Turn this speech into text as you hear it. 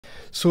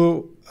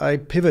So I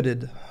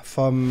pivoted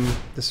from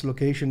this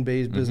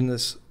location-based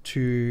business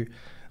to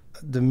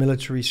the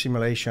military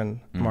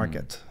simulation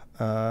market.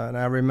 And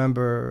I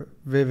remember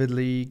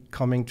vividly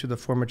coming to the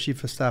former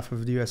chief of staff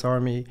of the U.S.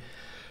 Army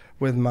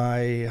with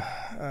my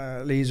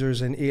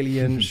lasers and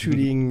alien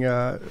shooting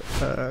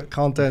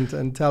content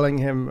and telling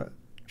him,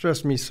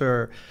 trust me,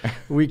 sir,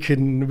 we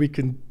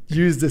can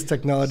use this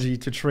technology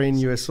to train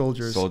U.S.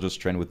 soldiers. Soldiers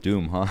trained with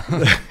Doom, huh?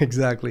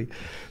 Exactly.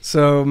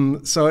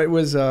 So it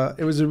was a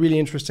really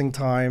interesting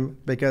time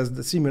because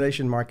the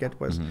simulation market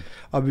was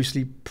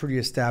obviously pretty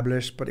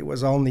established, but it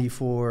was only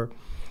for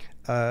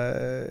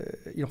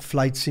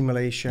flight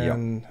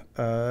simulation,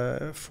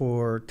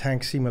 for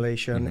tank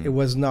simulation. It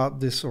was not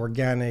this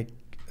organic,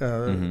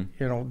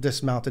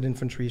 dismounted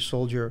infantry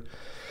soldier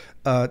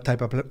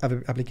type of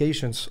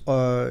applications.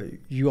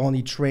 You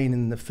only train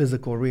in the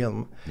physical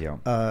realm,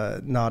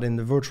 not in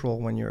the virtual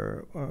when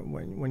you're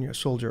a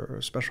soldier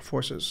or special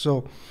forces.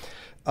 So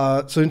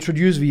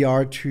introduce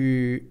VR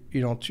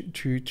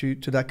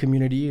to that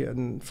community,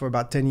 and for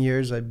about 10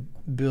 years I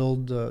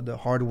build the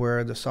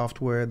hardware, the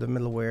software, the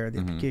middleware,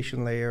 the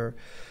application layer.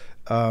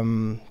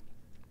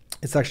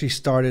 It's actually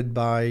started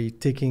by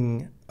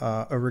taking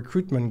a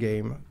recruitment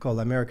game called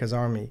America's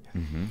Army,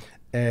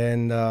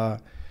 and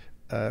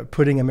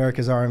putting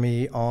America's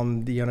Army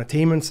on the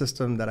entertainment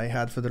system that I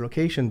had for the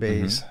location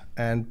base,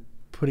 and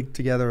putting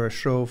together a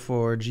show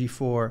for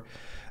G4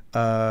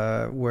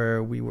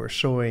 where we were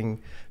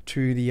showing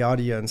to the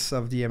audience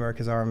of the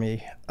America's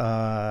Army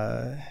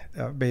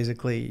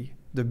basically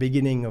the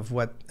beginning of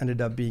what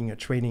ended up being a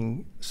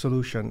training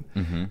solution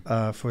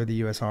for the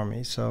U.S.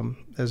 Army. So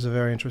it was a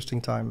very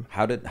interesting time.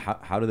 How did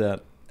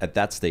that at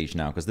that stage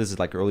now? Because this is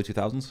like early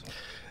 2000s.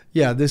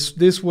 Yeah,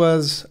 this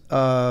was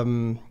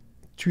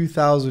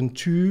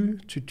 2002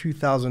 to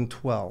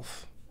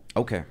 2012.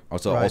 Okay.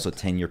 Also, Right. also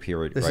 10-year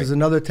period. This right? is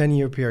another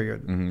 10-year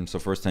period. So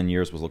first 10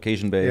 years was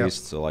location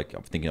based. So like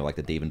I'm thinking of like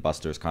the Dave and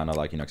Buster's kind of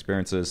like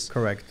experiences.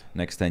 Correct.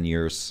 Next 10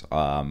 years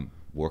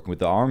working with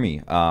the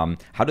Army.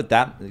 How did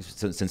that,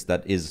 since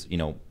that is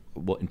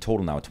well, in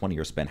total now a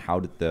 20-year span, how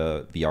did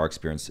the VR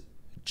experience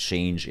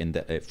change in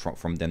the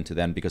from then to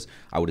then? Because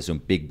I would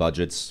assume big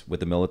budgets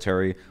with the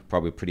military,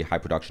 probably pretty high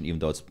production, even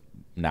though it's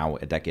now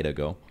a decade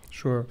ago.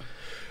 Sure.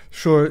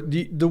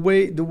 The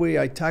way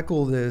I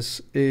tackle this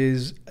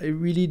is I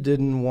really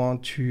didn't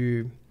want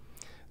to.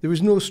 There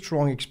was no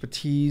strong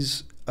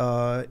expertise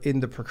in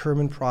the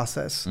procurement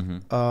process.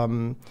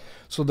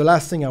 So the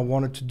last thing I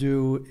wanted to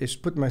do is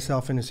put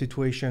myself in a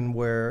situation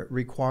where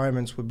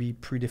requirements would be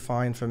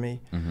predefined for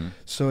me.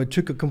 So I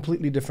took a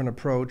completely different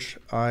approach.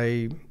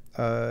 I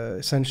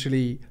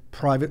essentially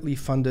privately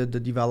funded the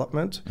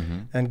development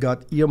and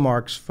got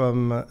earmarks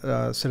from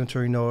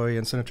Senator Inouye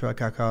and Senator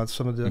Akaka,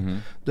 some of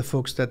the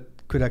folks that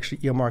could actually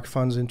earmark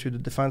funds into the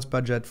defense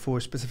budget for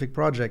specific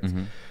projects,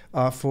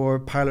 for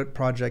pilot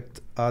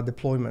project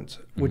deployment,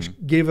 which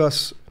gave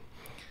us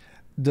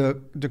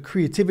the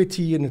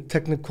creativity and the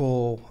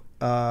technical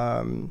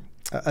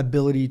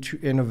ability to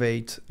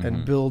innovate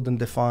and build and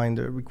define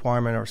the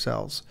requirement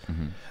ourselves.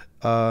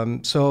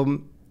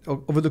 So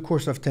over the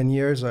course of 10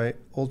 years, I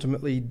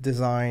ultimately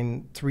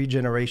designed 3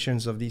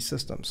 generations of these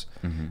systems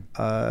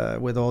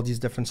with all these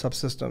different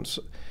subsystems.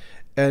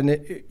 And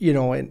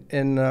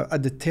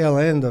at the tail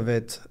end of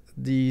it,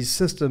 these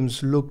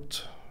systems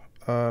looked,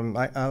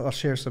 I'll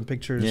share some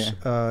pictures,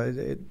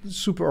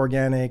 super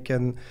organic,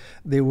 and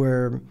they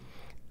were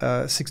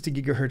 60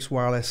 gigahertz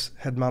wireless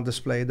head-mount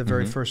display, the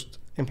very first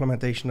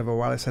implementation of a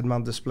wireless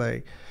head-mount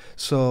display.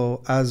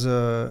 So as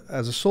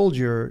a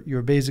soldier,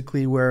 you're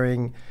basically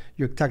wearing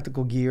your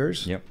tactical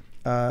gears.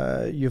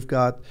 You've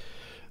got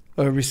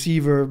a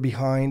receiver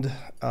behind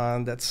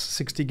that's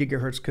 60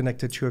 gigahertz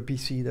connected to a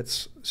PC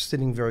that's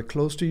sitting very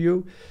close to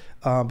you,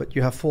 but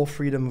you have full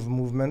freedom of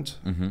movement.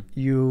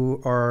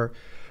 You are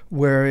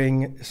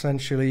wearing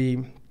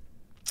essentially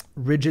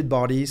rigid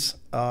bodies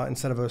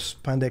instead of a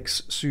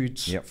spandex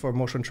suits for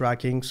motion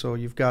tracking. So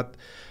you've got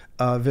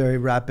very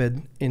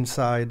rapid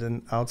inside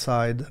and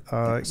outside.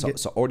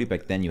 So already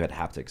back then you had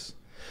haptics.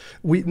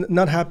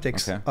 Not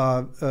haptics.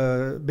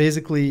 Okay.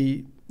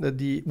 Basically,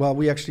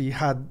 we actually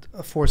had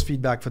a force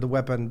feedback for the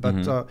weapon,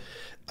 but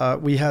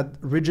we had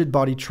rigid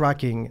body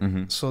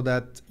tracking so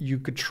that you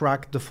could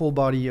track the full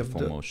body of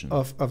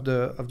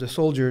the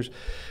soldiers,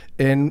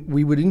 and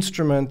we would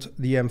instrument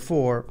the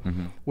M4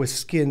 with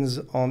skins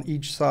on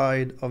each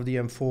side of the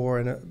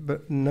M4 and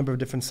a number of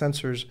different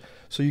sensors,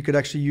 so you could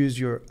actually use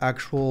your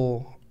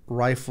actual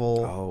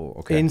rifle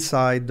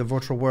inside the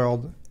virtual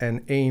world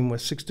and aim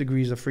with 6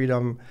 degrees of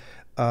freedom,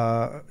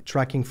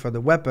 tracking for the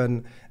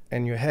weapon,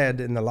 and your head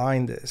and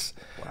align this.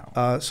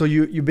 Wow. So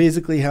you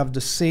basically have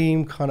the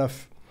same kind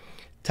of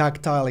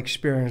tactile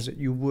experience that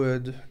you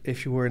would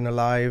if you were in a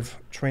live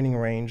training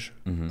range.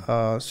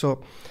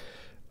 So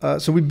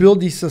we build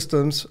these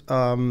systems.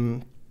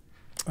 All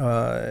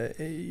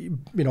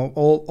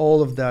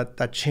of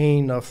that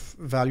chain of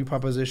value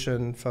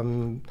proposition,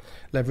 from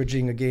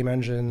leveraging a game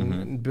engine,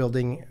 and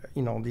building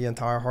the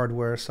entire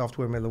hardware,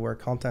 software, middleware,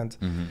 content.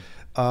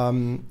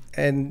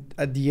 And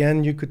at the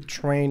end, you could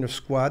train a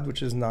squad,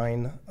 which is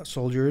 9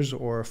 soldiers,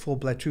 or a full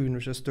platoon,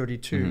 which is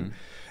 32,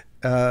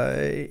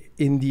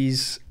 in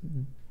these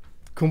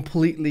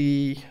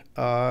completely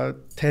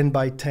 10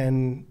 by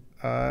 10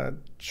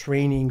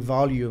 training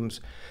volumes.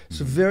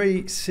 So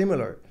very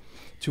similar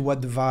to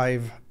what the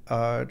Vive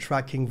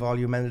tracking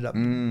volume ended up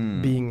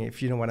being,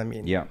 if you know what I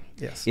mean. Yeah.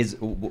 Yes.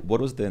 What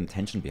was the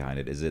intention behind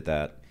it? Is it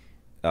that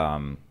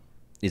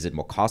is it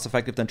more cost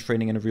effective than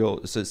training in a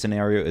real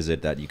scenario? Is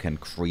it that you can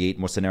create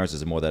more scenarios?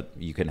 Is it more that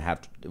you can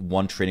have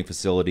one training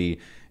facility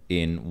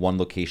in one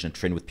location and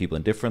train with people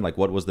in different? Like,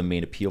 what was the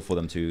main appeal for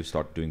them to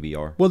start doing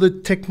VR? Well, the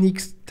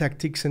techniques,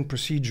 tactics, and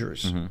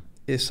procedures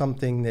is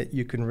something that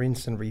you can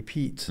rinse and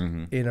repeat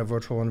in a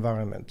virtual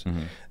environment.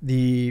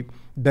 The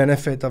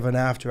benefit of an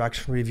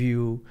after-action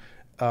review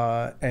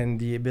and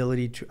the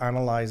ability to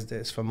analyze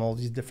this from all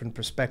these different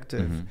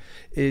perspectives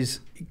is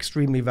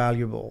extremely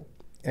valuable.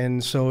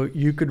 And so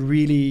you could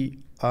really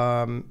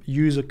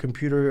use a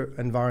computer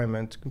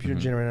environment,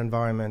 computer-generated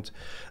environment,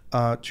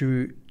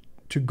 to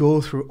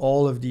go through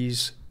all of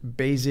these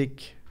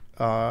basic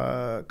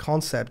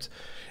concepts,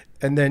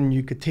 and then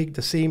you could take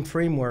the same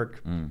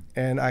framework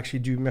and actually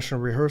do mission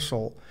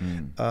rehearsal.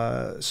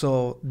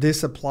 So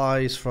this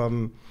applies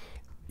from,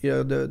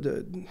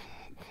 the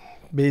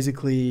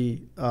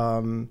basically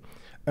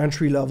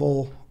entry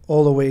level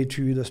all the way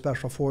to the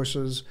special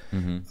forces,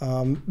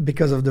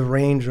 because of the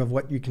range of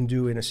what you can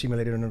do in a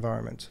simulated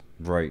environment.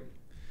 Right.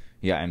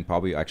 Yeah, and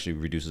probably actually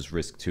reduces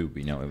risk too.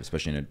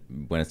 Especially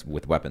when it's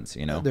with weapons.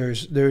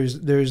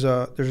 There's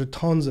a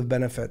tons of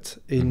benefits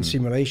in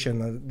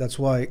simulation. That's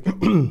why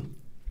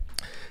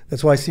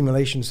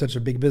simulation is such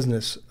a big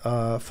business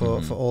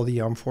for all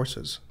the armed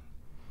forces.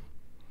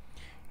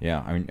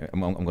 Yeah, I mean,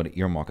 I'm going to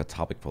earmark a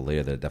topic for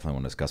later that I definitely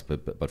want to discuss,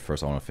 but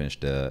first I want to finish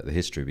the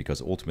history, because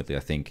ultimately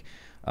I think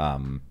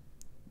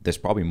there's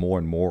probably more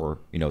and more,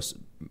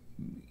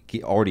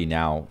 already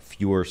now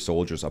fewer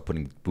soldiers are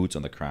putting boots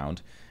on the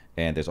ground,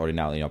 and there's already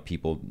now,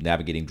 people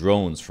navigating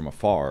drones from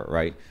afar,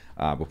 right?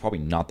 We're probably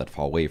not that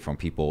far away from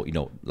people,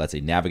 let's say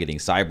navigating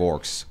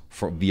cyborgs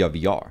via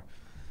VR.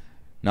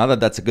 Not that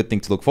that's a good thing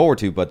to look forward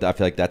to, but I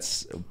feel like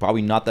that's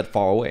probably not that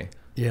far away.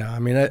 Yeah, I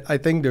mean, I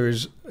think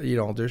there's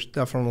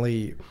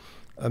definitely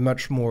a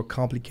much more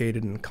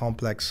complicated and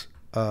complex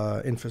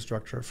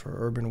infrastructure for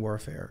urban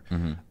warfare.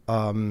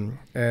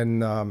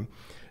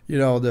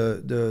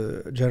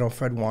 The General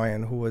Fred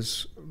Wyan, who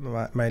was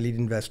my lead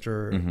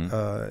investor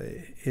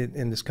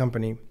in this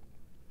company,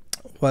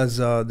 was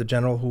the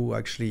general who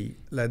actually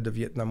led the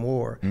Vietnam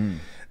War.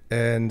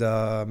 And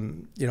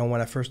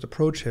when I first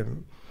approached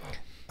him,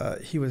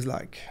 he was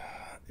like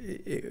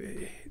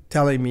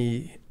telling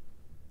me,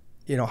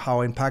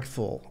 how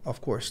impactful,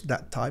 of course,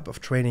 that type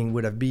of training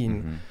would have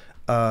been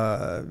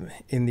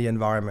in the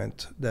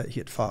environment that he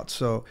had fought.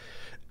 So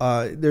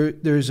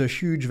there's a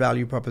huge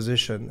value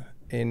proposition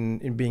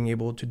in being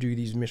able to do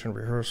these mission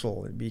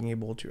rehearsal and being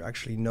able to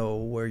actually know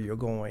where you're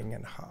going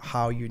and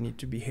how you need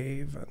to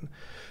behave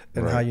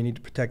and how you need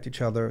to protect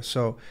each other.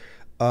 So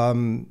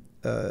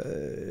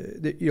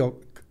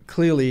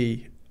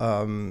clearly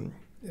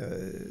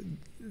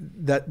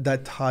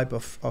that type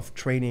of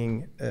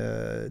training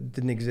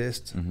didn't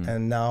exist,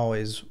 and now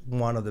is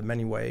one of the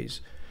many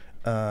ways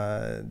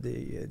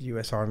the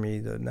U.S. Army,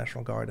 the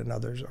National Guard, and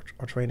others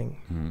are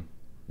training.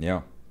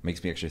 Yeah,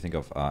 makes me actually think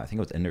of I think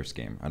it was Ender's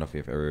Game. I don't know if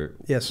you've ever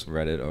Yes.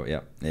 read it.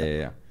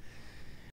 Yeah.